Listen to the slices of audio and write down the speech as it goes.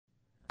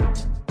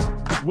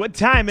What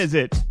time is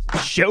it?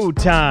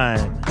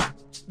 Showtime.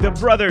 The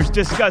brothers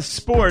discuss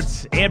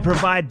sports and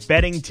provide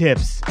betting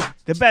tips.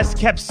 The best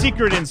kept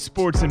secret in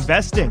sports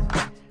investing.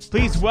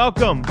 Please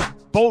welcome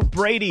Bolt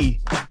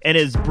Brady and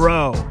his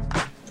bro.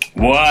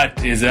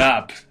 What is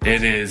up?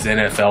 It is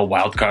NFL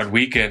Wildcard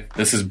Weekend.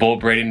 This is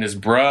Bolt Brady and his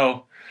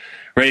bro.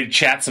 Ready to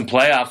chat some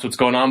playoffs. What's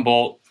going on,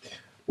 Bolt?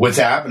 What's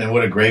happening?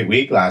 What a great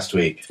week last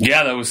week.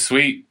 Yeah, that was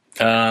sweet.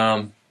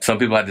 Some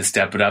people had to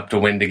step it up to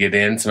win to get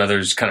in. Some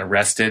others kind of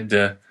rested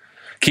to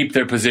keep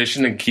their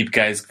position and keep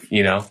guys,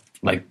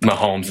 like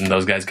Mahomes and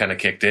those guys kind of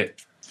kicked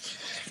it.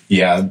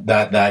 Yeah,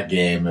 that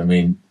game. I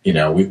mean, we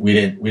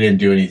didn't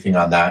do anything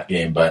on that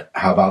game, but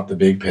how about the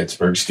big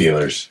Pittsburgh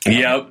Steelers?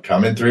 Yep,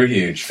 coming through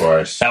huge for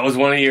us. That was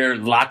one of your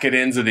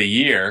lock-it-ins of the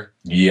year.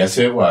 Yes,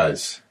 it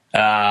was. They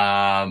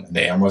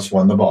almost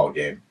won the ball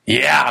game.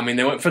 Yeah, I mean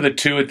they went for the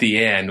 2 at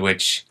the end,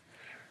 which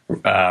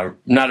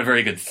not a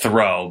very good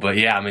throw, but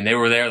yeah, I mean they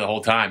were there the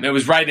whole time. It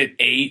was right at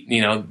 8.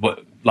 A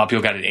lot of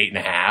people got it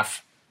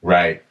 8.5.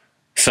 Right.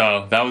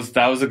 So that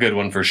was a good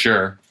one for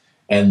sure.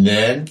 And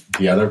then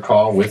the other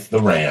call with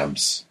the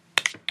Rams.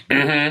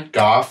 Mm-hmm.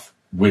 Goff,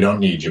 we don't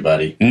need you,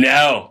 buddy.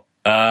 No.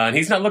 And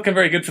he's not looking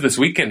very good for this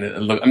weekend.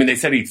 I mean, they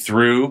said he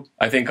threw,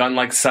 I think, on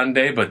like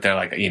Sunday, but they're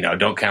like,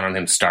 don't count on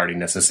him starting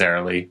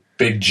necessarily.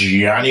 Big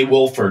Johnny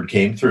Wolford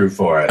came through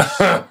for us.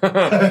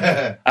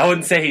 I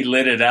wouldn't say he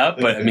lit it up,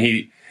 but I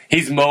mean,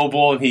 he's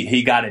mobile and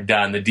he got it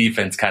done. The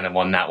defense kind of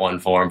won that one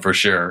for him for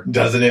sure.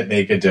 Doesn't it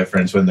make a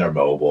difference when they're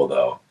mobile,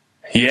 though?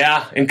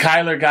 Yeah, and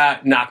Kyler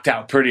got knocked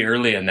out pretty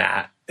early in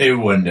that. It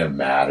wouldn't have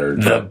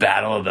mattered. The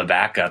battle of the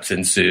backups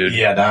ensued.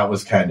 Yeah, that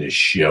was kind of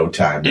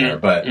showtime there.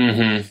 But,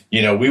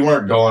 we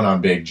weren't going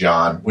on Big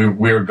John. We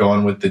were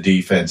going with the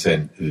defense,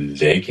 and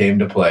they came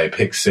to play.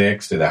 Pick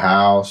 6 to the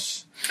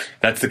house.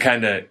 That's the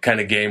kind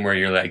of game where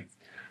you're like,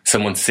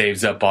 someone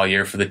saves up all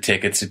year for the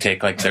tickets to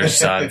take like their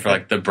son for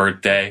like the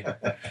birthday.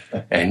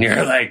 And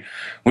you're like,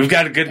 we've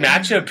got a good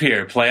matchup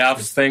here.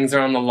 Playoffs things are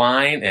on the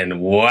line.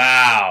 And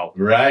wow.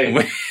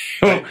 Right.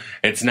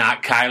 It's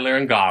not Kyler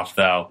and Goff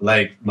though.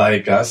 Like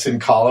us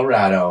in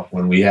Colorado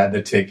when we had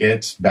the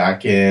tickets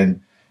back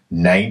in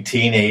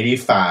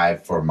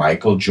 1985 for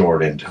Michael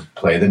Jordan to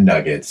play the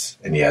Nuggets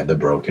and he had the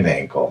broken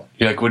ankle.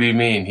 You're like, what do you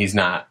mean? He's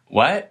not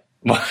what?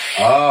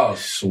 Oh,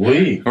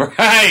 sweet.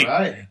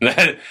 Right.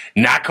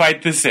 Not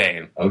quite the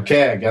same.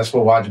 Okay, I guess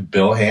we'll watch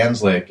Bill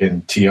Hanslick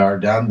and T.R.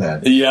 Dunn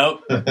then. Yep.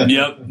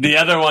 The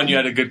other one you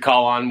had a good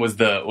call on was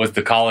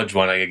the college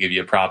one I could give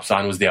you props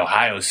on, was the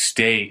Ohio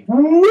State.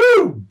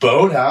 Woo!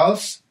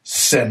 Boathouse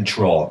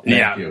Central.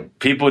 Thank you.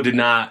 People did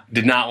not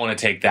want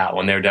to take that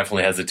one. They were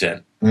definitely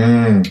hesitant.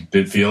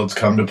 Did Fields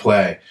come to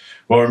play?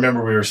 Well,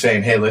 remember we were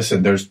saying, hey,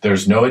 listen,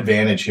 there's no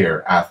advantage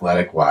here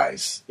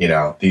athletic-wise.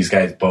 These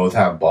guys both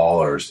have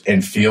ballers,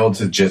 and Fields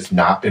has just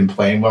not been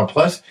playing well.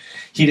 Plus,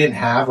 he didn't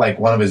have, like,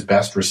 one of his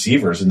best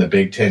receivers in the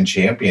Big Ten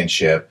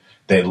championship.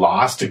 They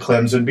lost to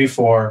Clemson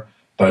before,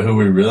 but who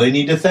we really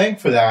need to thank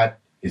for that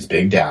is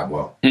Big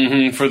Dabo.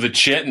 For the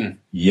chittin'.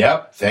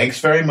 Yep. Thanks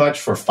very much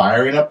for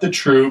firing up the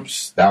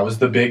troops. That was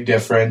the big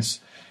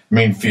difference. I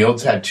mean,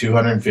 Fields had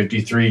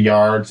 253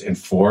 yards and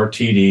 4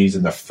 TDs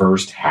in the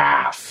first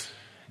half.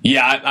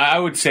 Yeah, I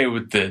would say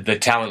with the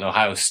talent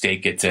Ohio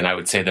State gets in, I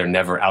would say they're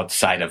never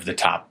outside of the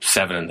top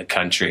 7 in the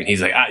country. And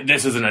he's like,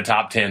 this isn't a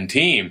top 10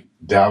 team.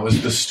 That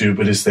was the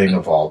stupidest thing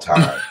of all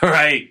time.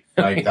 Right.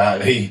 Like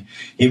that. He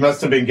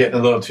must have been getting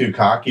a little too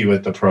cocky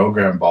with the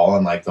program ball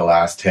in like the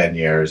last 10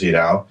 years,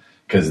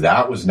 because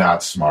that was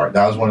not smart.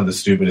 That was one of the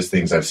stupidest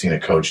things I've seen a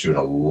coach do in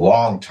a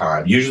long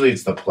time. Usually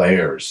it's the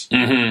players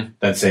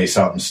that say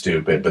something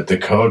stupid, but the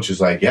coach is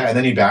like, yeah, and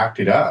then he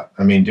backed it up.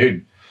 I mean,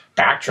 dude,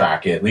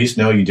 backtrack it. At least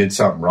know you did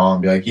something wrong.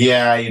 Be like,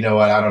 yeah, you know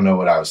what? I don't know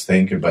what I was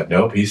thinking, but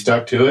nope, he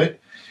stuck to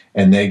it.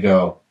 And they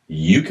go,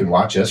 you can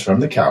watch us from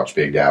the couch,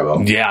 Big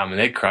Dabo. Yeah, I mean,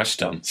 they crushed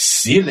them.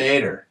 See you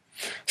later.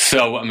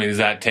 So, I mean, is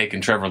that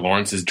taking Trevor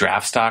Lawrence's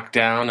draft stock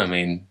down? I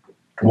mean,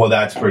 well,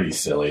 that's pretty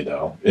silly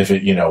though. If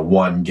it,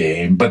 one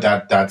game, but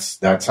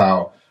that's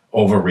how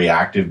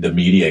overreactive the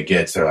media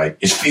gets. They're like,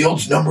 is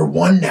Fields number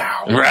 1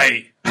 now?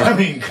 Right. I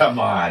mean, come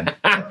on.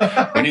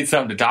 We need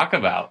something to talk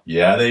about.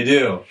 Yeah, they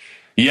do.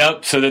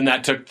 Yep. So then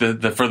that took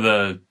the for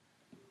the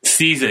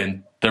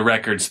season, the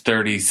record's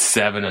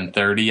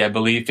 37-30, I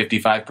believe,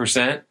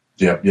 55%.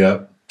 Yep.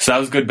 So that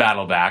was good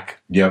battle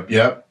back.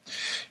 Yep.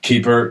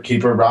 Keep her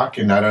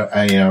rocking.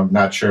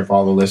 Not sure if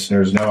all the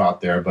listeners know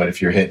out there, but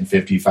if you're hitting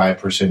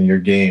 55% of your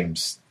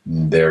games,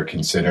 they're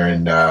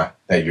considering that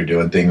you're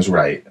doing things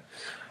right.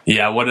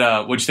 Yeah,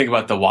 what'd you think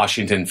about the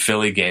Washington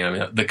Philly game? I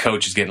mean, the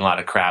coach is getting a lot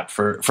of crap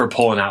for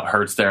pulling out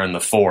Hurts there in the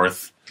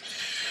 4th.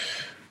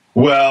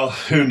 Well,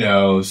 who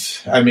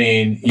knows? I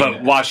mean,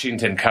 but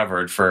Washington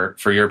covered for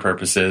your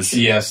purposes.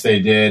 Yes, they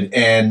did.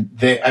 And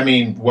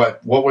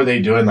what were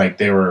they doing? Like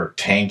they were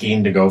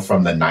tanking to go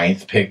from the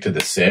 9th pick to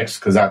the 6th?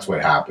 Because that's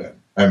what happened.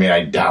 I mean,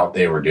 I doubt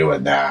they were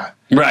doing that.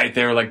 Right.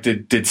 They were like,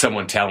 did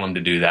someone tell them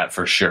to do that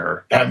for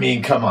sure? I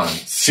mean, come on.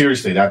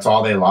 Seriously, that's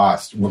all they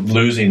lost.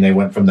 Losing, they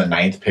went from the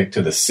 9th pick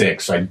to the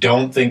 6th. So I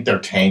don't think they're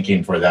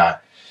tanking for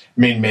that.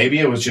 mean, maybe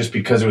it was just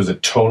because it was a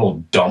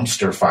total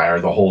dumpster fire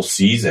the whole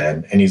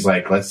season. And he's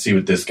like, let's see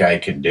what this guy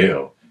can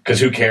do. Because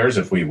who cares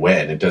if we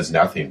win? It does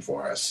nothing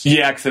for us.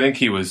 Yeah, because I think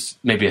he was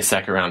maybe a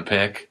second-round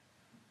pick.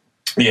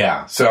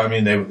 Yeah. So,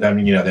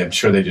 I'm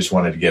sure they just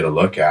wanted to get a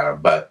look at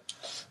him. But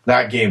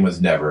that game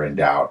was never in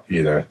doubt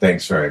either.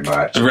 Thanks very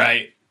much.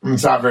 Right.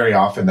 It's not very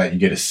often that you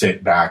get to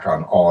sit back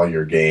on all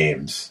your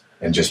games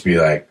and just be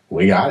like,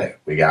 we got it.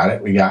 We got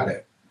it. We got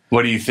it.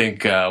 What do you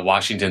think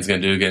Washington's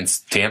going to do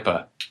against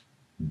Tampa?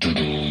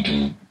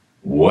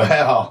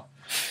 Well,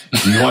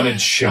 you want to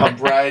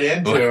jump right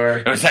into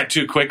her. Was that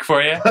too quick for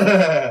you?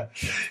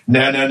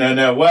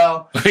 No.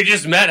 Well, we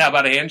just met. How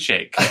about a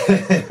handshake?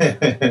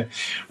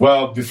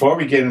 Well, before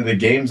we get into the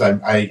games,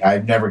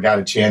 I've never got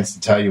a chance to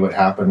tell you what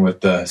happened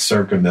with the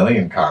Circa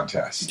Million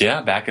contest.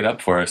 Yeah, back it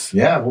up for us.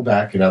 Yeah, we'll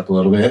back it up a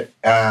little bit.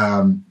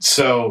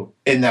 So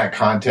in that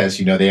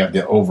contest, they have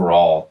the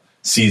overall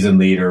season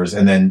leaders,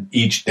 and then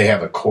they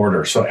have a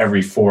quarter. So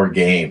every 4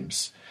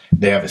 games,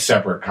 they have a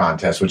separate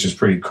contest, which is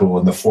pretty cool.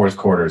 And the fourth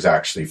quarter is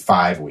actually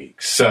 5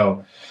 weeks.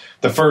 So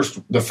the first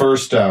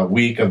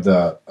week of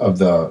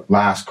the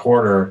last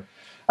quarter,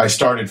 I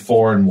started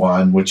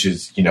 4-1, which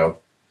is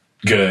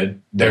good.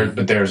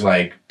 But there's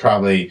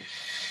probably,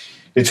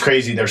 it's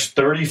crazy. There's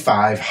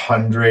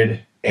 3,500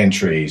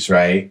 entries,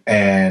 right?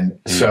 And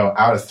so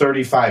out of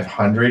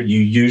 3,500, you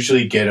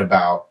usually get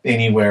about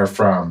anywhere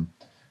from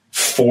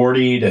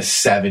 40 to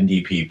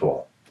 70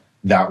 people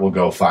that will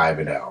go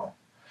 5-0.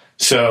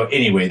 So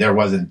anyway, there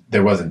wasn't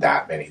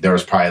that many. There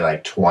was probably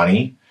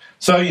 20.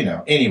 So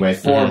anyway,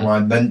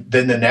 4-1.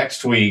 Then the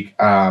next week,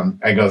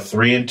 I go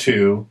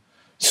 3-2.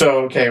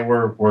 So okay,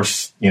 we're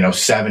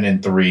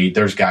 7-3.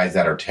 There's guys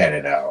that are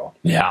 10-0.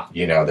 Yeah.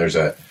 There's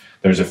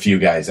a few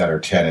guys that are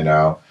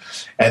 10-0,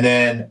 and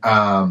then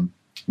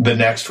the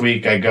next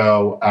week I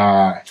go.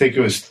 I think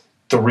it was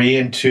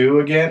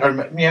 3-2 again.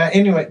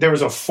 Anyway, there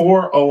was a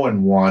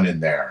 4-0-1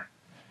 in there.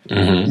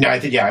 Mm-hmm. No,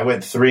 I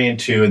went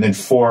 3-2 and then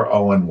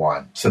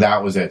 4-0-1. So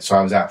that was it. So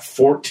I was at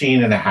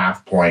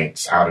 14.5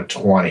 points out of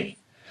 20,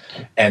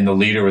 and the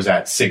leader was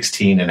at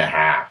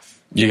 16.5.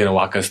 You're gonna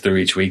walk us through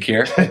each week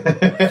here. All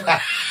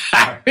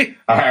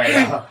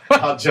right,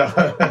 I'll jump.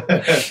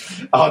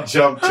 I'll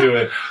jump to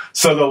it.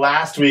 So the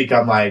last week,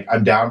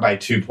 I'm down by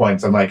 2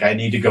 points. I'm like, I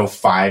need to go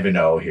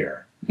 5-0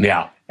 here.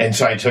 Yeah. And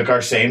so I took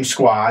our same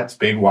squads: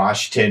 Big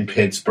Washington,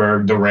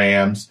 Pittsburgh, the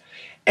Rams.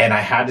 And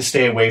I had to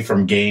stay away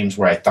from games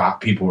where I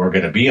thought people were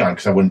going to be on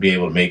because I wouldn't be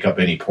able to make up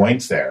any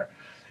points there.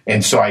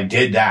 And so I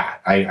did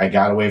that. I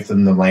got away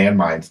from the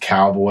landmines,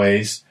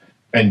 Cowboys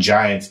and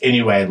Giants.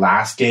 Anyway,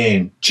 last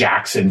game,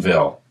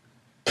 Jacksonville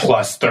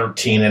plus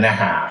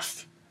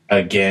 13.5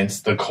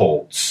 against the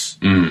Colts.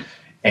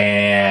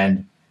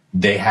 And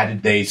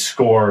they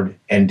scored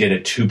and did a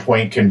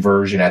 2-point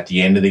conversion at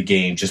the end of the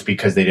game just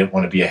because they didn't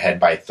want to be ahead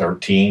by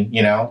 13,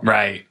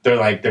 Right. They're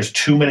like, there's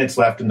 2 minutes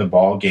left in the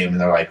ball game,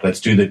 and they're like, let's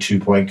do the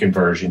 2-point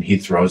conversion. He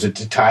throws it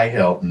to Ty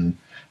Hilton.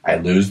 I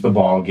lose the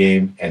ball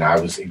game, and I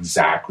was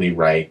exactly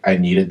right. I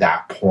needed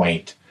that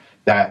point.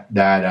 That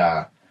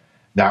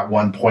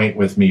 1 point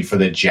with me for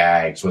the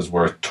Jags was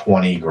worth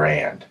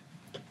 $20,000.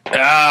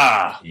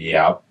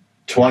 Yep.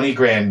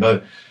 $20,000,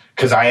 but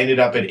because I ended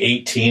up at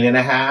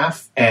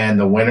 18.5, and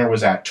the winner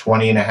was at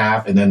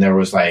 20.5, and then there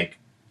was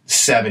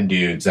 7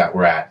 dudes that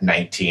were at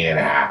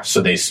 19.5.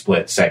 So they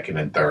split second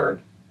and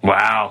third.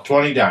 Wow.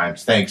 20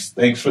 dimes. Thanks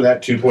for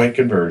that 2-point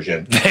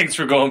conversion. Thanks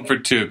for going for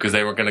 2 because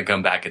they were going to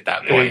come back at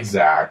that point.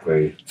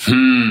 Exactly.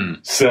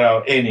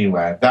 So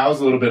anyway, that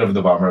was a little bit of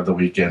the bummer of the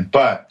weekend.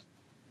 But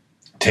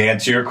to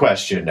answer your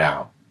question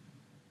now,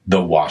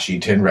 the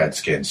Washington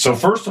Redskins. So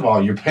first of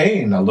all, you're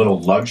paying a little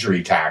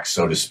luxury tax,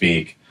 so to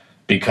speak,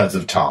 because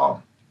of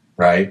Tom,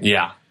 right?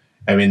 Yeah.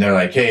 I mean, they're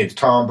like, hey, it's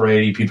Tom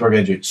Brady. People are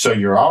going to do it. So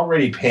you're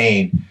already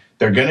paying.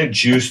 They're going to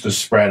juice the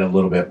spread a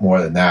little bit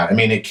more than that. I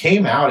mean, it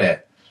came out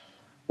at,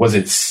 was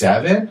it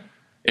 7?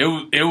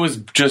 It was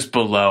just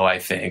below, I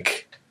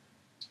think.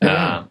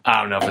 I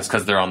don't know if it's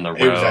because they're on the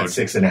road. It was at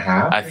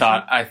 6.5.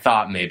 I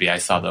thought maybe I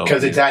saw the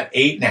because it's at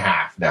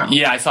 8.5 now.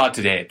 Yeah, I saw it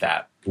today at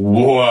that.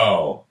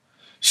 Whoa.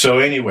 So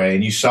anyway,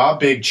 and you saw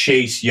Big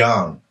Chase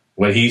Young,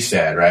 what he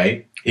said,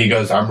 right? He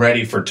goes, I'm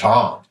ready for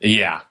Tom.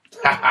 Yeah.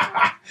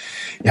 Yeah,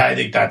 I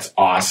think that's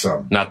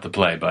awesome. Not the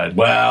play, bud.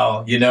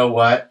 Well, you know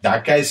what?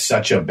 That guy's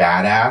such a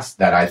badass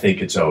that I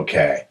think it's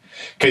okay.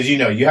 Because,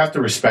 you have to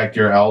respect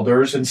your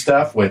elders and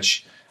stuff,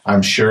 which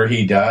I'm sure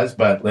he does.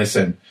 But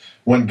listen,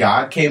 when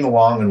God came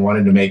along and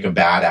wanted to make a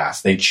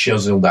badass, they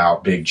chiseled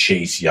out Big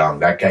Chase Young.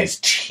 That guy's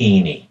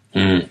teeny.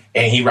 And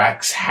he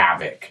wreaks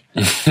havoc.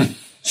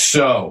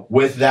 So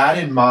with that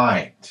in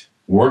mind,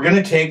 we're going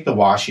to take the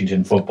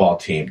Washington football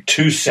team.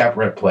 2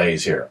 separate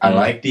plays here. I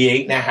like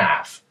the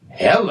 8.5.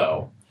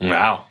 Hello.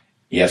 Wow.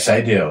 Yes,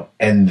 I do.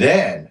 And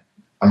then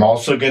I'm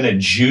also going to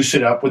juice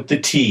it up with the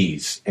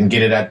tees and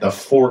get it at the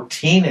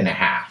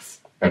 14.5.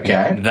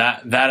 Okay?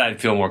 That I'd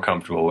feel more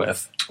comfortable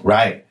with.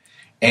 Right.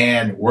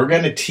 And we're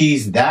going to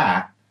tease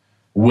that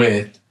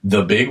with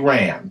the big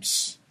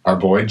Rams, our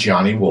boy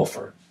Johnny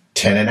Wolford,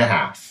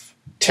 10.5.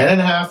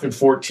 10.5 and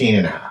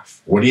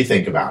 14.5. What do you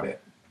think about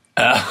it?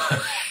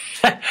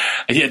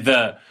 Yeah,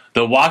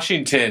 the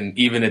Washington,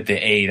 even at the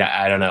 8,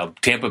 I don't know.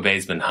 Tampa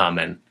Bay's been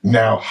humming.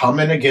 Now,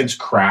 humming against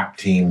crap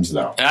teams,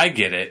 though. I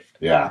get it.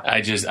 Yeah.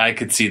 I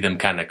could see them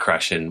kind of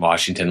crushing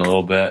Washington a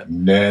little bit.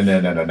 No.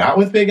 Not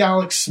with big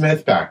Alex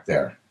Smith back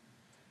there.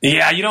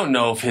 Yeah, you don't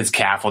know if his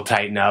calf will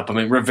tighten up. I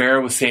mean,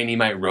 Rivera was saying he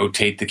might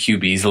rotate the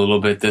QBs a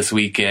little bit this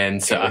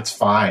weekend. So it's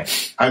fine.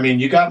 I mean,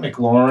 you got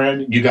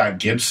McLaurin, you got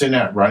Gibson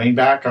at running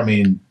back. I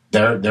mean,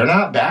 they're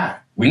not bad.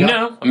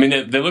 No, I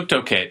mean, they looked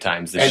okay at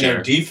times this year. And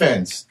their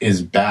defense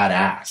is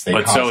badass.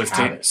 But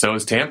so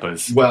is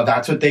Tampa's. Well,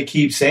 that's what they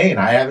keep saying.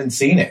 I haven't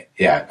seen it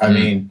yet. I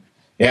mean,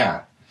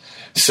 yeah.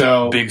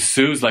 So Big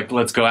Sue's like,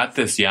 let's go at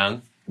this,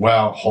 young.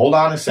 Well, hold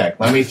on a sec.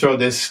 Let me throw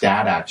this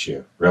stat at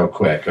you real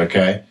quick,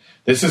 okay?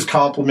 This is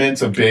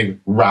compliments of big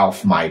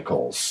Ralph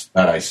Michaels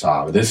that I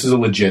saw. This is a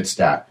legit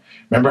stat.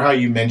 Remember how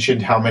you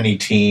mentioned how many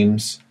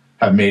teams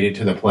have made it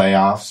to the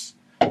playoffs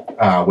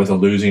with a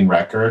losing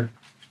record?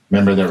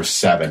 Remember, there were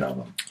 7 of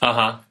them.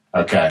 Uh-huh.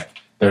 Okay.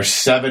 There's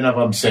 7 of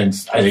them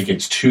since, I think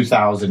it's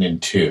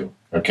 2002.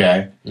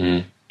 Okay?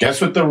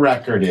 Guess what the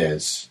record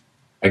is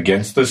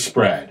against the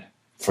spread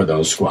for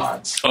those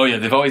squads? Oh, yeah.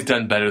 They've always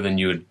done better than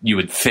you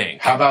would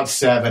think. How about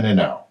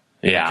 7-0?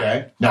 Yeah.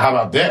 Okay. Now, how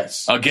about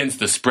this? Against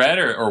the spread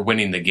or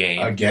winning the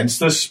game? Against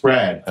the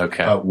spread.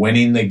 Okay. But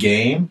winning the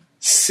game,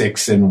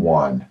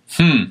 6-1.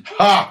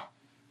 Ha!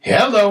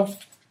 Hello.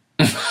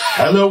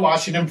 Hello,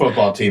 Washington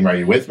football team. Are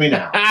you with me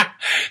now?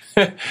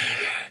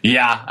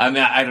 Yeah. I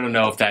mean, I don't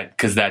know if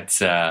because that's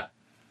they're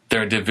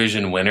a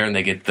division winner and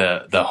they get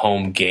the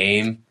home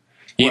game.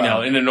 You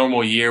know, in a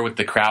normal year with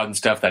the crowd and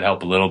stuff, that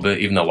help a little bit,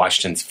 even though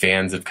Washington's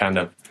fans have kind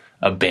of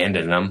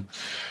abandoned them.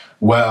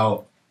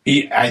 Well,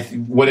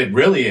 what it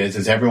really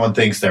is everyone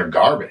thinks they're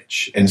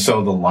garbage. And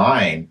so the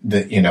line,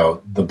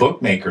 the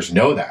bookmakers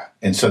know that.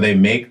 And so they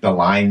make the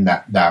line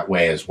that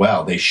way as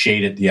well. They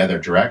shade it the other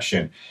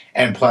direction.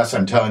 And plus,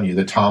 I'm telling you,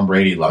 the Tom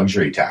Brady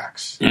luxury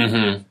tax.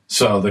 Mm-hmm.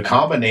 So the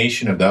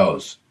combination of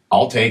those,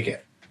 I'll take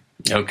it.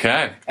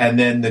 Okay. And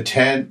then the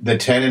 10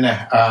 and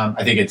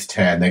I think it's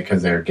 10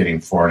 because they're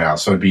getting 4 now.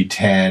 So it'd be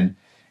 10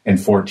 and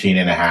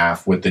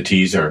 14.5 with the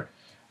teaser.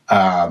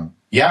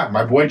 Yeah,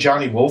 my boy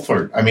Johnny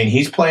Wolford. I mean,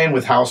 he's playing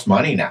with house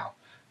money now.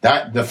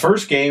 The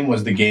first game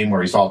was the game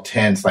where he's all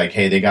tense, like,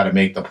 hey, they got to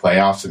make the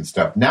playoffs and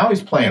stuff. Now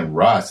he's playing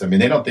Russ. I mean,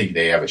 they don't think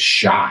they have a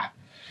shot.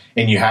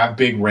 And you have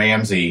Big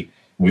Ramsey.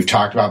 We've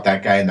talked about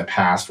that guy in the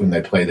past when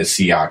they play the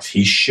Seahawks.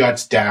 He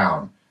shuts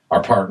down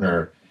our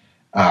partner,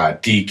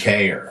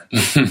 DKer.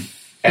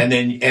 and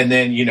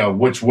then,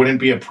 which wouldn't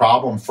be a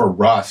problem for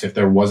Russ if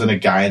there wasn't a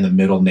guy in the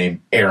middle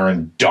named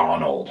Aaron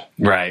Donald.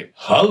 Right.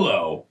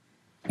 Hello.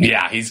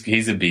 Yeah,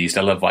 he's a beast.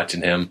 I love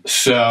watching him.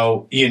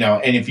 So,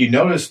 and if you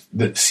notice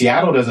that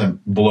Seattle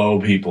doesn't blow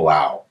people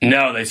out.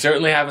 No, they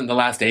certainly haven't the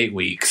last 8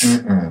 weeks.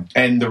 Mm-mm.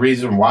 And the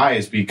reason why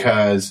is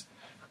because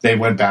they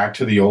went back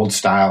to the old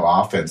style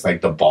offense,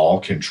 like the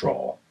ball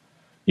control.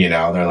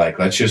 They're like,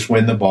 let's just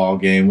win the ball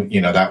game.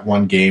 That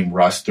one game,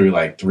 Russ threw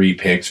like 3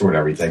 picks or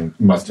everything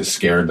must have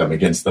scared them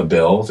against the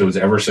Bills. It was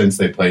ever since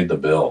they played the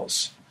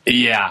Bills.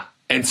 Yeah.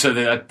 And so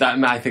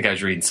I think I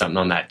was reading something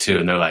on that too.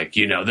 And they're like,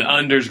 the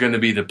under's going to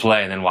be the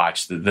play. And then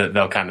watch,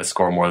 they'll kind of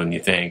score more than you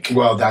think.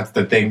 Well, that's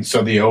the thing.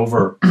 So the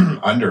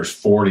over-under is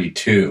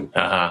 42,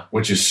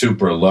 which is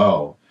super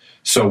low.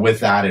 So with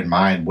that in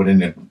mind,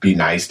 wouldn't it be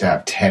nice to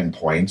have 10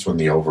 points when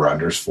the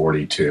over-under is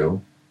 42?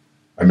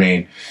 I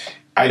mean,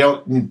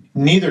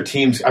 neither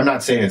team's, I'm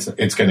not saying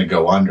it's going to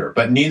go under,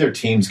 but neither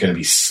team's going to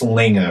be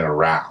slinging it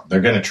around. They're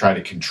going to try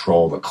to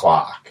control the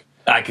clock.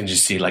 I can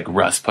just see like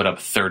Russ put up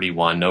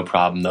 31, no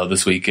problem though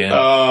this weekend.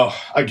 Oh,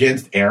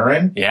 against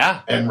Aaron?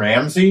 Yeah. And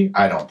Ramsey?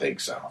 I don't think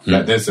so.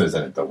 But this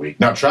isn't the week.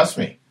 Now, trust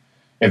me,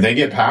 if they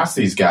get past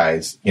these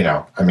guys,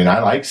 I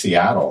like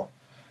Seattle,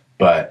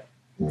 but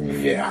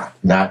yeah,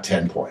 not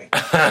 10 points.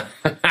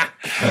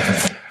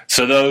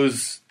 So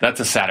that's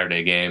a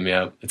Saturday game.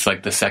 Yeah. It's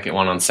like the second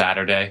one on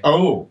Saturday.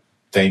 Oh,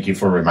 thank you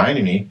for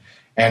reminding me.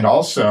 And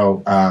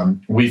also,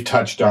 we've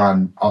touched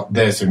on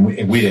this and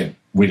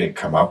we didn't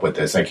come up with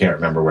this. I can't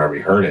remember where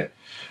we heard it.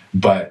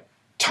 But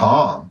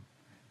Tom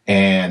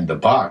and the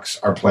Bucks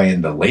are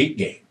playing the late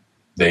game.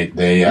 They're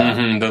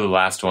the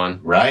last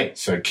one. Right.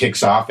 So it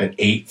kicks off at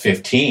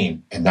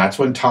 8:15, and that's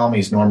when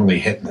Tommy's normally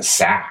hitting the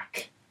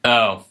sack.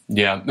 Oh,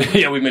 yeah.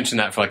 Yeah, we mentioned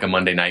that for like a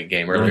Monday night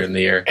game earlier in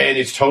the year. And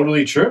it's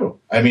totally true.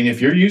 I mean,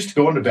 if you're used to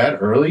going to bed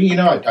early,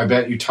 I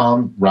bet you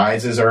Tom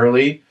rises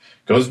early,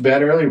 goes to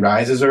bed early,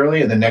 rises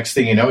early, and the next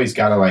thing you know, he's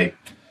got to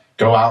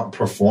go out and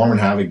perform and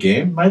have a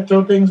game. Might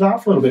throw things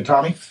off a little bit,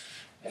 Tommy.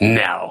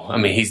 No. I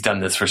mean, he's done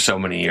this for so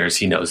many years.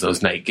 He knows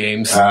those night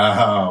games.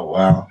 Oh,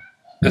 well.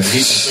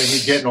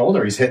 He's getting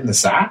older. He's hitting the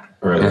sack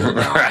early.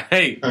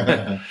 Right.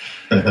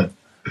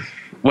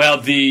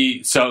 Well,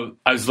 so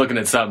I was looking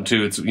at something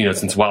too. It's,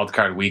 since Wild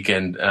Card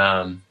Weekend,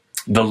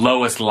 the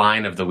lowest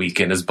line of the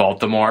weekend is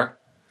Baltimore.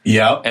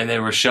 Yep. And they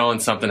were showing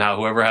something how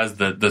whoever has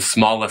the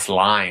smallest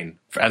line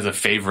as a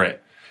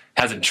favorite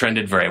hasn't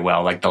trended very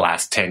well like the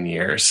last 10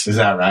 years. Is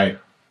that right?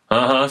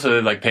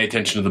 So they pay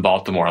attention to the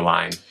Baltimore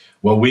line.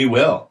 Well, we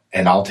will,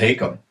 and I'll take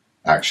them.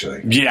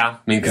 actually. Yeah, I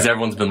mean, because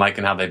everyone's been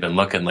liking how they've been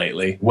looking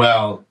lately.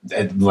 Well,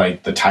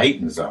 like the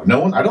Titans, though.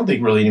 I don't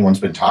think really anyone's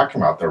been talking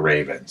about the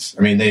Ravens.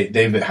 I mean,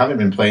 they haven't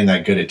been playing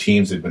that good at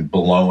teams. They've been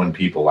blowing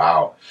people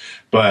out.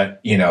 But,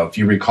 if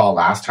you recall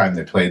last time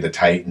they played the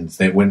Titans,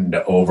 they went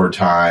into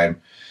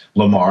overtime.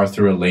 Lamar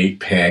threw a late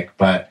pick.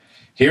 But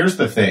here's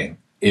the thing,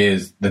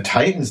 is the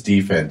Titans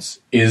defense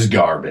is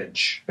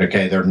garbage.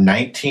 Okay, they're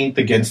 19th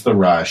against the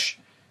rush.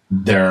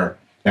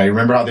 Now, you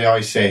remember how they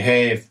always say,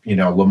 hey, if,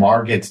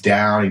 Lamar gets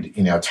down,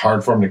 it's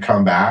hard for him to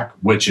come back,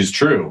 which is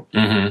true.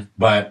 Mm-hmm.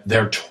 But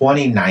they're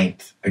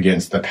 29th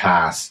against the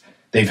pass.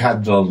 They've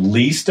had the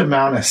least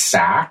amount of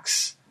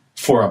sacks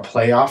for a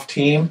playoff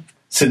team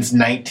since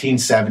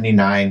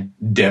 1979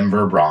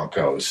 Denver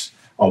Broncos,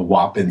 a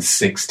whopping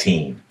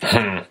 16.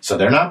 So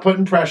they're not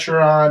putting pressure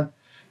on.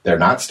 They're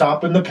not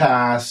stopping the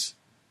pass.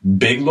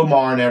 Big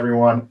Lamar and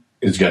everyone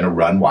is going to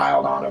run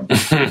wild on him.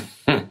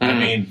 I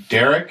mean,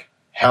 Derek,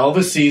 hell of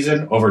a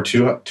season, over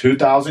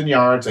 2,000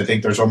 yards. I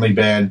think there's only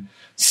been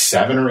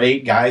 7 or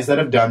 8 guys that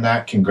have done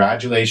that.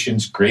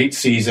 Congratulations. Great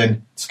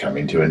season. It's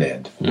coming to an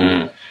end.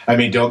 I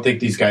mean, don't think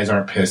these guys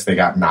aren't pissed. They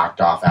got knocked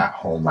off at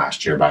home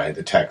last year by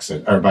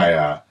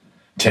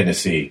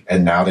Tennessee.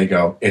 And now they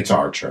go, it's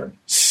our turn.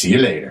 See you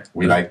later.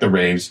 We like the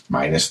Raves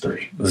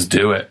 -3. Let's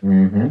do it.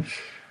 Mm-hmm.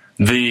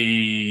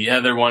 The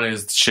other one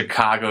is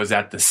Chicago's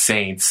at the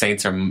Saints.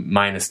 Saints are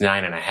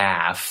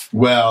 -9.5.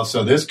 Well,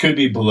 so this could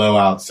be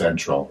blowout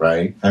central,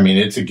 right? I mean,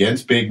 it's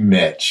against Big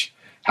Mitch.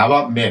 How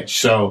about Mitch?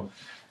 So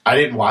I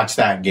didn't watch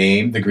that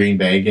game, the Green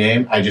Bay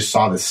game. I just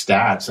saw the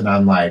stats, and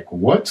I'm like,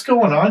 what's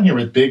going on here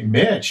with Big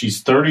Mitch?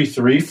 He's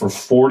 33 for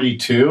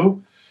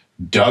 42.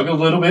 Dug a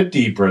little bit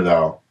deeper,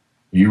 though.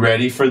 You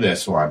ready for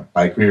this one?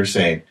 Like we were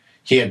saying,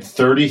 he had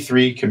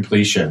 33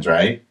 completions,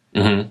 right?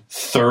 Mm-hmm.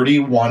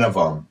 31 of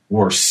them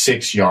were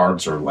 6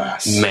 yards or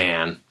less.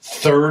 Man.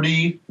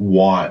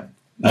 31.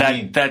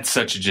 That's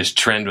such a just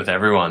trend with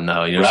everyone,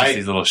 though. Right? Just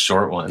these little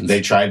short ones. They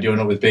tried doing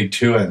it with Big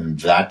Two, and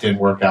that didn't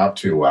work out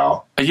too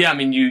well. Yeah, I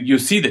mean, you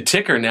see the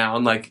ticker now,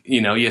 and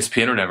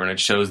ESPN or whatever, and it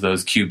shows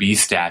those QB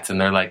stats, and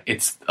they're like,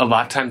 it's a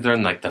lot of times they're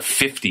in like the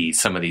 50s.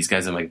 Some of these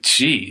guys, I'm like,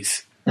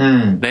 geez,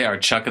 they are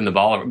chucking the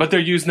ball over, but they're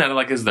using that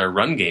like as their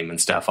run game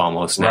and stuff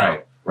almost now.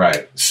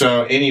 Right.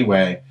 So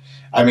anyway,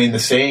 I mean, the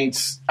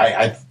Saints,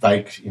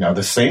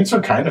 the Saints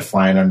are kind of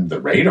flying under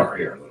the radar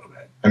here a little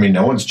bit. I mean,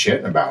 no one's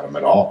chitting about them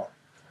at all.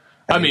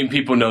 I mean,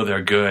 people know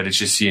they're good. It's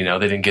just, they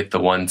didn't get the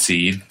 1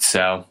 seed,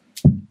 so.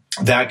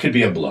 That could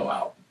be a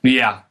blowout.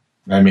 Yeah.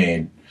 I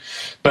mean,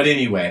 but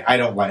anyway,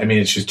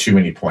 it's just too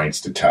many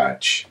points to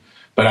touch.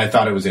 But I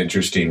thought it was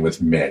interesting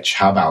with Mitch.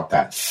 How about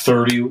that?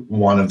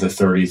 31 of the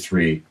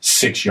 33,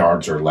 6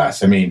 yards or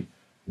less. I mean,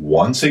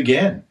 once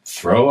again,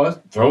 throw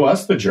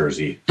us the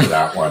jersey for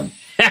that one.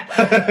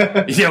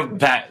 That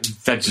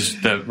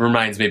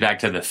reminds me back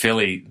to the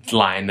Philly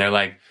line. They're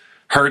like,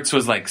 Hurts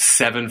was like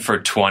 7 for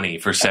 20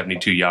 for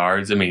 72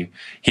 yards. I mean,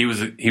 he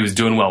was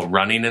doing well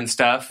running and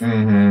stuff,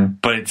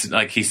 but it's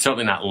like he's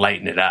certainly not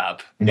lighting it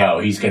up. No,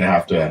 he's gonna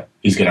have to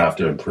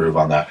improve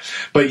on that.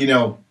 But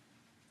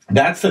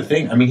that's the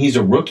thing. I mean, he's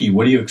a rookie.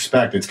 What do you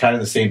expect? It's kind of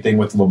the same thing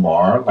with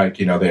Lamar. Like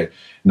they're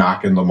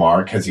knocking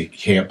Lamar because he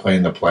can't play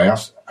in the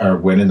playoffs or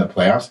win in the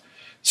playoffs.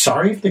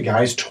 Sorry if the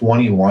guy's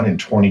 21 and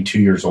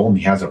 22 years old and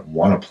he hasn't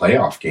won a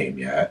playoff game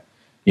yet.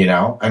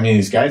 I mean,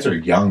 these guys are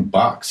young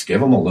bucks. Give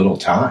them a little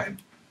time.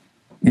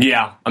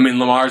 Yeah, I mean,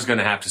 Lamar's going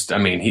to have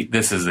to.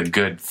 This is a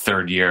good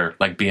third year,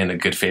 like being a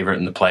good favorite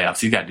in the playoffs.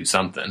 He's got to do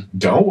something.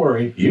 Don't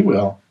worry, he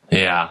will.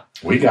 Yeah,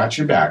 we got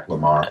your back,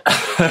 Lamar.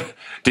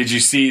 Did you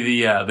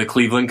see the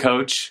Cleveland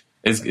coach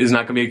is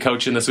not going to be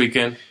coaching this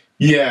weekend?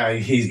 Yeah,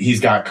 he's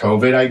got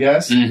COVID, I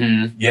guess.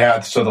 Mm-hmm.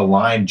 Yeah, so the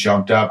line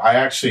jumped up. I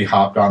actually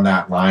hopped on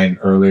that line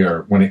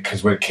earlier when it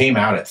came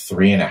out at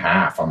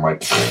 3.5. I'm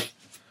like,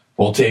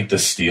 we'll take the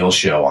Steel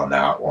Show on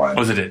that one.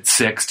 Was it at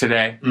 6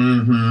 today?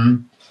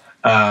 Mm-hmm.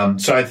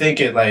 So I think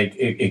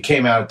it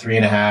came out at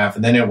 3.5,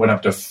 and then it went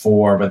up to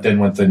 4. But then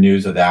with the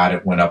news of that,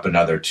 it went up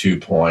another 2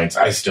 points.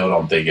 I still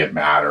don't think it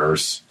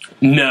matters.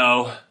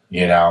 No,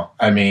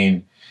 I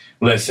mean,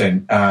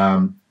 listen,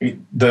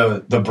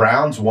 the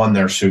Browns won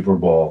their Super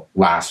Bowl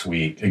last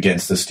week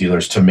against the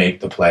Steelers to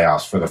make the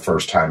playoffs for the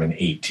first time in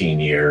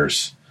 18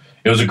 years.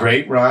 It was a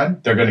great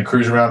run. They're going to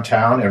cruise around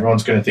town.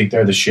 Everyone's going to think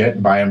they're the shit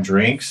and buy them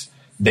drinks.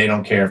 They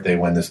don't care if they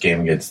win this game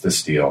against the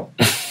Steel.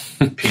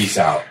 Peace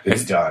out.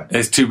 It's done.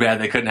 It's too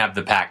bad they couldn't have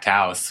the packed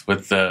house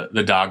with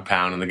the dog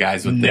pound and the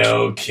guys with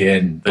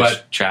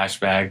the trash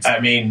bags.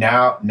 I mean,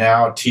 now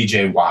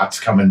TJ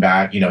Watt's coming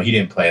back. He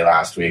didn't play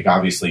last week.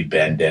 Obviously,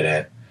 Ben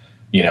didn't.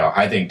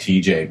 I think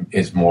TJ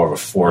is more of a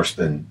force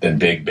than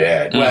Big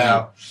Ben. Mm-hmm.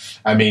 Well,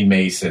 I mean,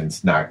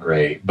 Mason's not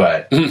great,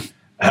 but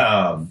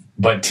TJ,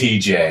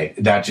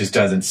 that just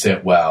doesn't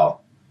sit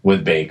well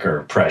with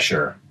Baker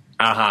pressure.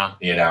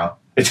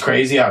 It's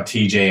crazy how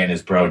TJ and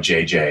his bro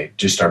JJ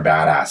just are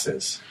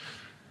badasses.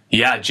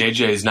 Yeah,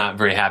 JJ is not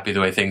very happy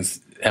the way things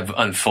have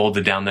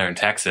unfolded down there in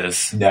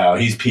Texas. No,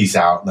 he's peace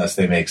out unless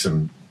they make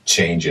some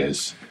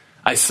changes.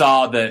 I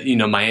saw that,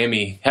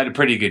 Miami had a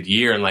pretty good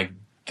year and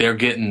they're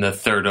getting the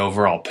 3rd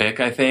overall pick,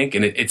 I think,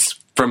 and it's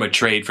from a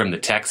trade from the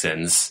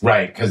Texans.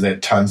 Right, because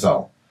at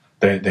Tunzel,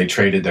 they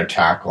traded their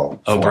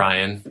tackle.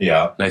 O'Brien.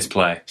 Yeah. Nice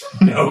play.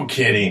 No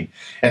kidding.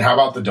 And how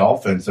about the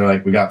Dolphins? They're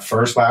like, we got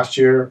 1st last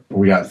year,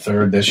 we got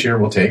 3rd this year,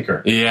 we'll take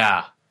her.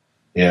 Yeah.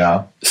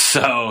 Yeah.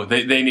 So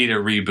they need a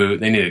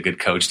reboot. They need a good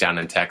coach down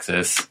in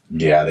Texas.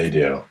 Yeah, they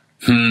do.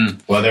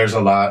 Well, there's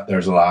a lot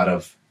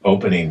of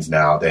openings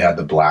now. They had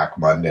the Black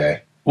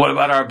Monday. What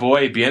about our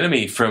boy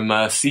Bieniemy from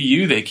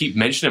CU? They keep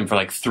mentioning him for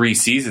like 3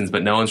 seasons,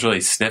 but no one's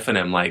really sniffing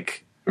him.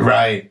 Like,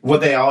 right. Well,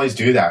 they always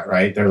do that,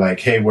 right? They're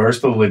like, hey,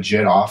 where's the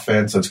legit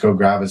offense? Let's go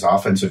grab his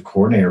offensive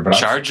coordinator. But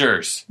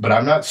Chargers. But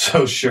I'm not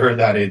so sure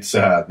that it's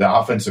the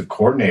offensive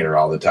coordinator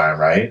all the time,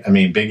 right? I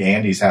mean, Big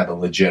Andy's had the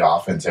legit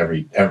offense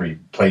every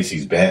place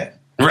he's been.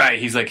 Right.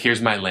 He's like,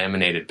 here's my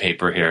laminated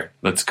paper here.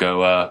 Let's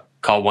go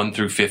call 1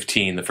 through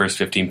 15, the first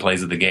 15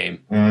 plays of the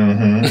game.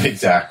 Mm-hmm,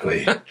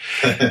 exactly.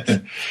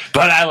 But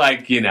I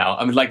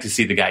would like to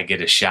see the guy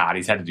get a shot.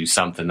 He's had to do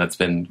something that's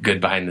been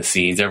good behind the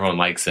scenes. Everyone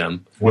likes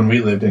him. When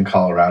we lived in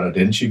Colorado,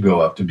 didn't you go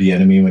up to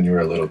Bieniemy when you were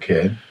a little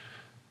kid?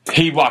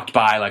 He walked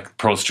by like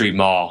Pearl Street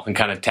Mall and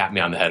kind of tapped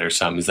me on the head or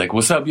something. He's like,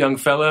 "What's up, young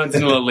fella? It's a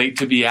little late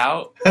to be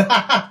out."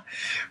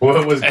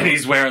 And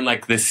he's wearing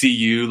like the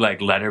CU like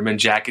Letterman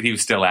jacket. He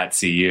was still at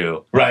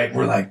CU. Right.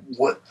 We're like,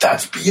 what?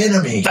 That's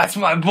Bieniemy. That's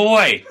my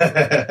boy.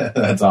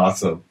 That's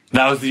awesome.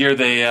 That was the year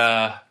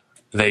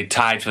they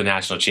tied for the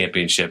national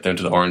championship. They went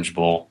to the Orange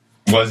Bowl.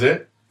 Was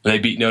it? They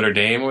beat Notre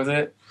Dame, was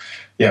it?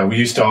 Yeah, we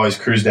used to always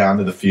cruise down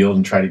to the field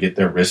and try to get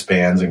their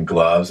wristbands and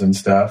gloves and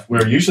stuff. We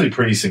were usually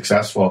pretty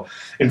successful.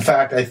 In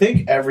fact, I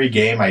think every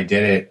game I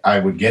did it, I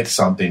would get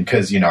something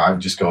because, I would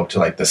just go up to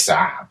like the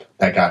SAP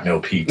that got no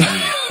PT.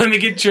 Let me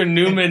get your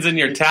Newmans and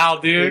your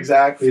towel, dude.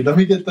 Exactly. Let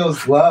me get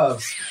those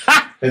gloves.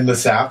 And the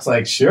SAP's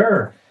like,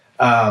 sure.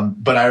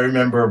 But I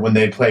remember when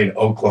they played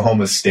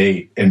Oklahoma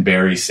State and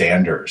Barry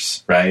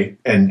Sanders, right?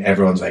 And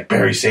everyone's like,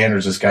 Barry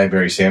Sanders, this guy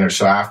Barry Sanders.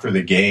 So after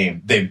the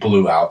game, they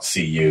blew out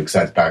CU because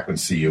that's back when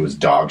CU was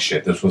dog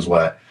shit. This was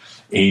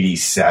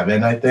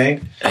 87, I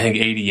think. I think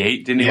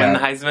 88. Didn't he win the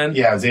Heisman?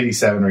 Yeah, it was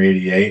 87 or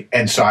 88.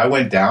 And so I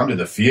went down to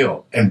the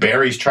field, and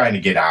Barry's trying to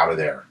get out of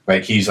there.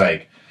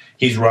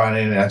 He's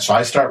running, and so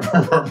I start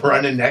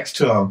running next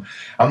to him.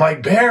 I'm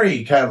like, Barry,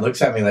 he kind of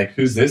looks at me like,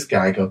 who's this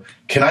guy? I go,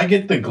 can I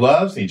get the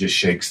gloves? And he just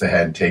shakes the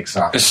head and takes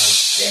off. I'm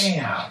like,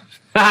 damn.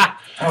 That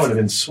would have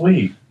been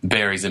sweet.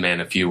 Barry's a man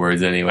of few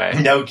words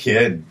anyway. No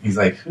kid. He's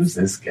like, who's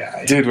this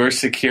guy? Dude, where's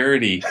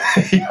security?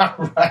 Yeah,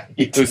 right.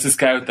 Who's this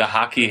guy with the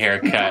hockey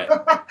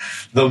haircut?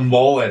 The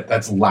mullet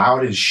that's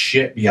loud as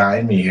shit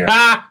behind me here.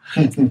 Well,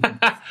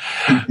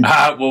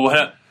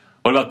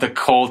 what about the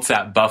Colts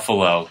at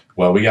Buffalo?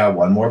 Well, we got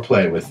one more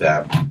play with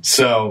them.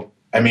 So,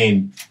 I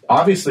mean,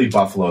 obviously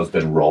Buffalo's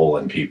been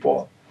rolling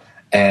people.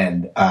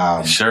 And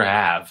sure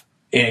have.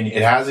 And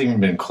it hasn't even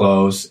been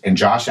close. And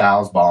Josh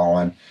Allen's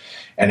balling.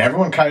 And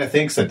everyone kind of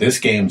thinks that this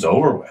game's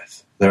over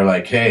with. They're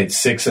like, hey, it's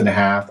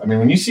 6.5. I mean,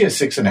 when you see a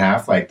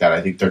 6.5 like that,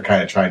 I think they're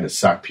kind of trying to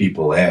suck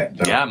people in.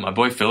 Yeah, my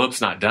boy Phillip's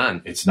not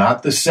done. It's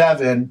not the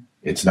 7.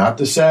 It's not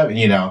the 7,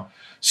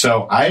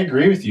 So I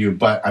agree with you,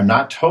 but I'm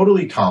not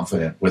totally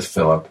confident with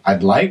Phillip.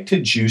 I'd like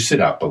to juice it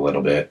up a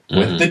little bit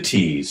with the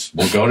tease.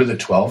 We'll go to the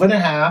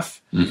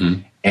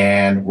 12.5,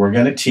 and we're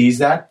going to tease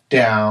that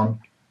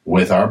down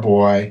with our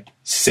boy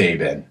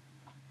Saban.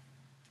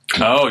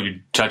 Oh, you're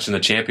touching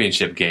the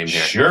championship game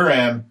here. Sure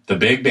am. The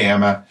big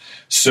Bama.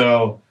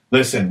 So,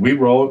 listen, we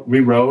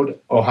rode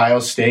Ohio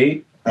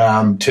State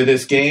to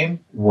this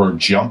game. We're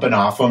jumping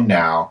off them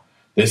now.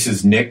 This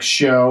is Nick's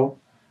show.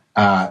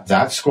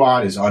 That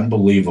squad is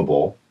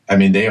unbelievable. I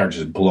mean, they are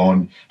just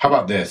blown. How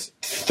about this?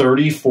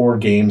 34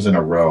 games in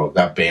a row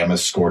that Bama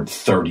scored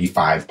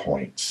 35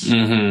 points.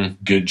 Mm-hmm.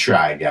 Good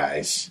try,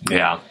 guys.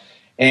 Yeah.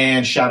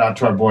 And shout out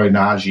to our boy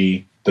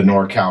Najee, the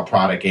NorCal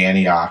product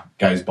Antioch.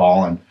 Guy's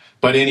balling.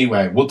 But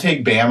anyway, we'll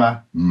take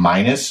Bama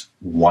minus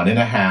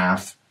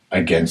 1.5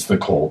 against the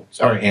Colts,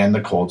 and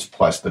the Colts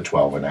plus the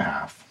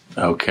 12.5.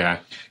 Okay.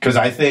 Because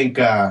I think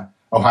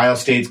Ohio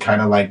State's kind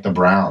of like the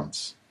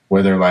Browns,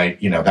 where they're like,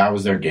 that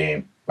was their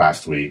game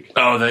last week.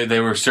 Oh, they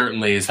were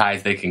certainly as high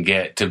as they can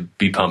get to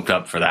be pumped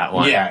up for that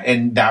one. Yeah,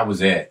 and that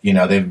was it.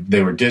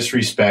 They were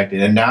disrespected,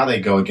 and now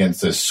they go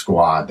against this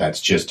squad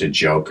that's just a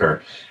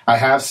joker. I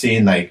have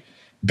seen,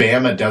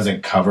 Bama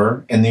doesn't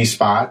cover in these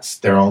spots.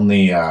 They're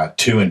only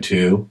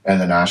 2-2 in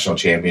the national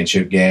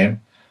championship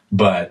game.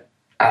 But,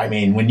 I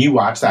mean, when you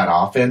watch that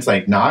offense,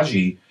 like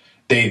Najee,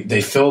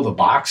 they fill the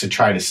box to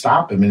try to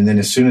stop him. And then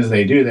as soon as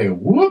they do, they go,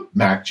 whoop,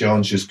 Mac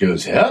Jones just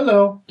goes,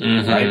 hello,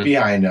 right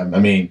behind him. I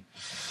mean,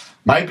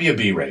 might be a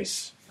B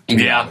race.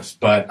 Yeah. Honest,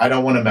 but I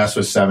don't want to mess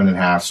with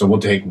 7.5. So we'll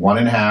take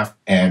 1.5,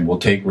 and we'll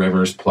take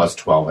Rivers plus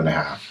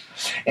 12.5.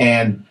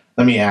 And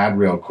let me add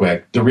real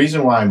quick. The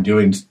reason why I'm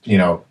doing,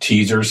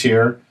 teasers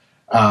here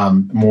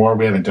more,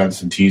 we haven't done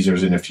some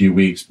teasers in a few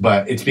weeks,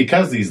 but it's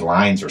because these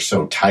lines are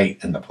so tight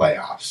in the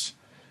playoffs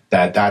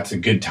that's a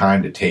good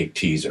time to take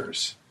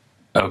teasers.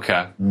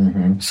 Okay.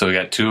 So we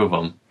got 2 of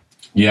them.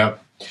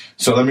 Yep.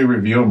 So let me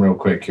review them real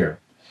quick here.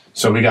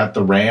 So we got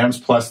the Rams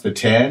plus the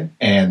 10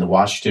 and the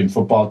Washington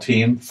football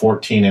team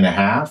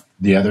 14.5.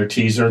 The other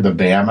teaser, the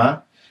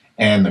Bama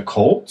and the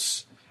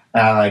Colts.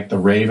 I like the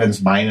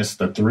Ravens minus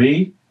the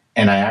 3.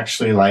 And I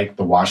actually like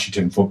the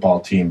Washington football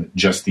team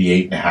just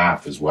the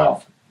 8.5 as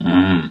well.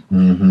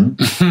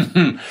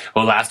 Mm-hmm.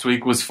 Well, last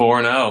week was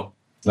 4-0.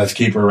 Let's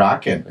keep her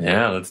rocking.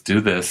 Yeah, let's do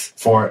this.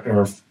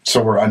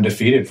 So we're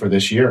undefeated for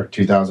this year,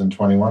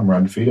 2021. We're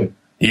undefeated.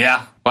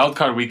 Yeah,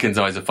 wildcard weekend's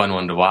always a fun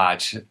one to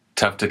watch.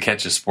 Tough to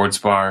catch a sports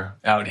bar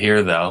out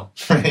here, though.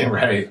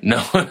 Right.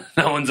 No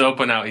one's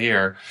open out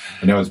here.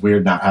 I know it's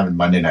weird not having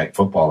Monday Night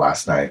Football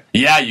last night.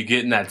 Yeah, you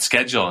get in that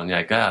schedule, and you're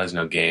like, there's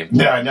no game.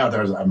 Yeah, I know.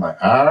 I'm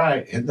like, all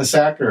right, hit the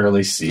sack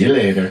early. See you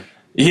later.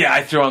 Yeah,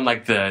 I throw on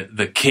like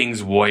the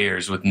Kings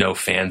Warriors with no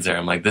fans there.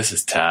 I'm like, this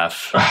is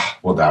tough.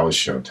 Well, that was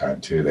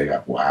Showtime, too. They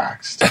got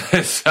waxed.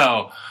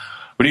 So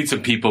we need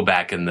some people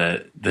back in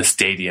the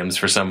stadiums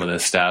for some of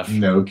this stuff.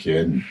 No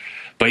kidding.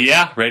 But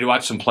yeah, ready to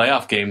watch some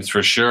playoff games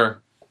for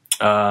sure.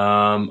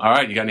 All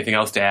right, you got anything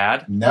else to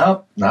add?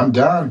 Nope, I'm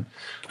done.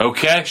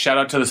 Okay, shout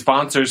out to the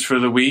sponsors for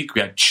the week.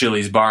 We got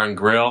Chili's Bar and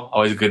Grill,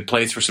 always a good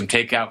place for some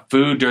takeout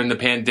food during the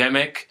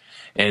pandemic.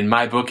 And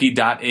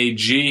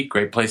mybookie.ag,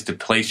 great place to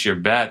place your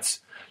bets.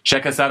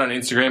 Check us out on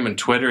Instagram and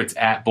Twitter. It's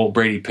at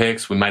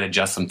BoltBradyPicks. We might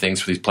adjust some things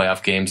for these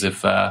playoff games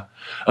if a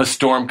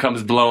storm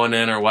comes blowing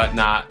in or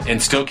whatnot.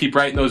 And still keep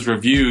writing those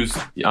reviews.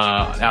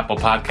 Apple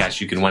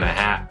Podcasts, you can win a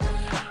hat.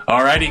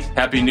 Alrighty,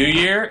 Happy New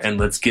Year, and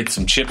let's get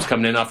some chips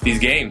coming in off these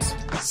games.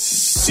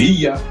 See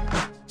ya.